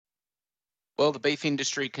Well, the beef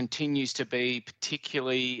industry continues to be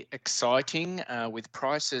particularly exciting with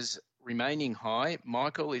prices remaining high.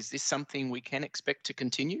 Michael, is this something we can expect to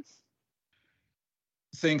continue?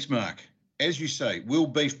 Thanks, Mark. As you say, will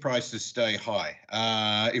beef prices stay high?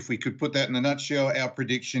 If we could put that in a nutshell, our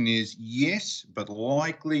prediction is yes, but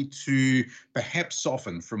likely to perhaps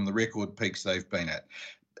soften from the record peaks they've been at.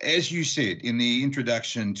 As you said in the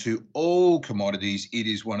introduction to all commodities, it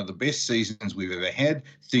is one of the best seasons we've ever had.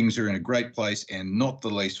 Things are in a great place, and not the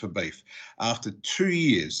least for beef. After 2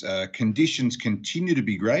 years, conditions continue to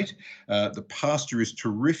be great. The pasture is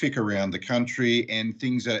terrific around the country, and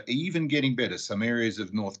things are even getting better. Some areas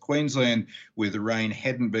of North Queensland where the rain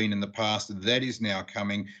hadn't been in the past, that is now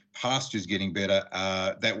coming. Pasture's getting better.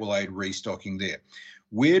 That will aid restocking there.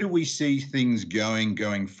 Where do we see things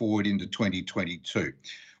going forward into 2022?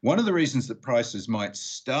 One of the reasons that prices might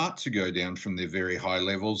start to go down from their very high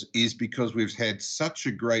levels is because we've had such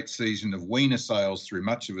a great season of weaner sales through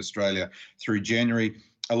much of Australia through January.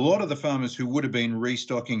 A lot of the farmers who would have been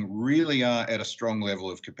restocking really are at a strong level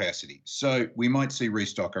of capacity. So we might see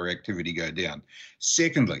restocker activity go down.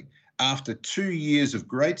 Secondly, after 2 years of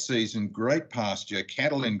great season, great pasture,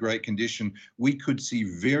 cattle in great condition, we could see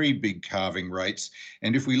very big calving rates.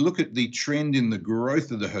 And if we look at the trend in the growth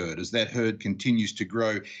of the herd, as that herd continues to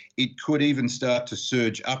grow, it could even start to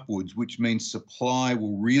surge upwards, which means supply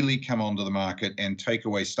will really come onto the market and take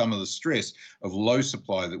away some of the stress of low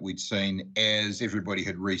supply that we'd seen as everybody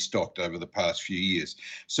had restocked over the past few years.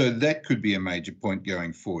 So that could be a major point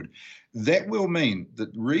going forward. That will mean that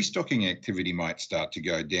restocking activity might start to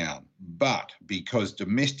go down, but because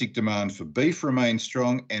domestic demand for beef remains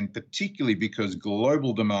strong, and particularly because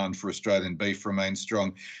global demand for Australian beef remains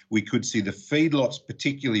strong, we could see the feedlots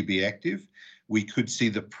particularly be active. We could see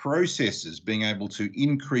the processors being able to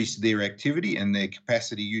increase their activity and their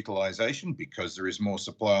capacity utilisation because there is more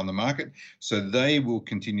supply on the market. So they will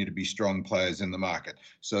continue to be strong players in the market.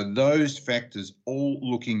 So those factors all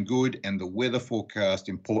looking good, and the weather forecast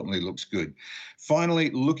importantly looks good.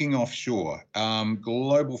 Finally, looking offshore,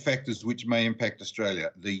 global factors which may impact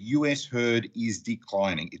Australia. The US herd is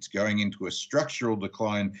declining. It's going into a structural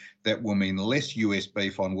decline that will mean less US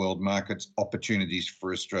beef on world markets, opportunities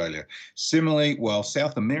for Australia. Similarly, while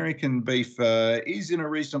South American beef is in a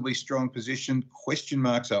reasonably strong position, question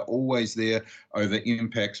marks are always there over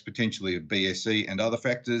impacts potentially of BSE and other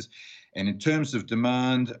factors. And in terms of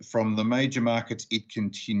demand from the major markets, it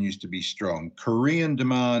continues to be strong. Korean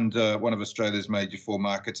demand, one of Australia's major four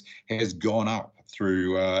markets, has gone up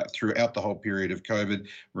throughout the whole period of COVID,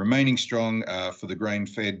 remaining strong for the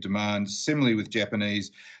grain-fed demand. Similarly with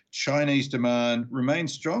Japanese. Chinese demand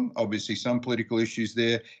remains strong, obviously some political issues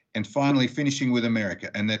there. And finally, finishing with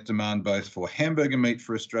America, and that demand both for hamburger meat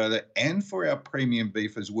for Australia and for our premium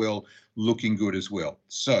beef as well, looking good as well.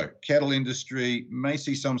 So cattle industry may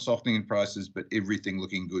see some softening in prices, but everything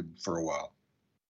looking good for a while.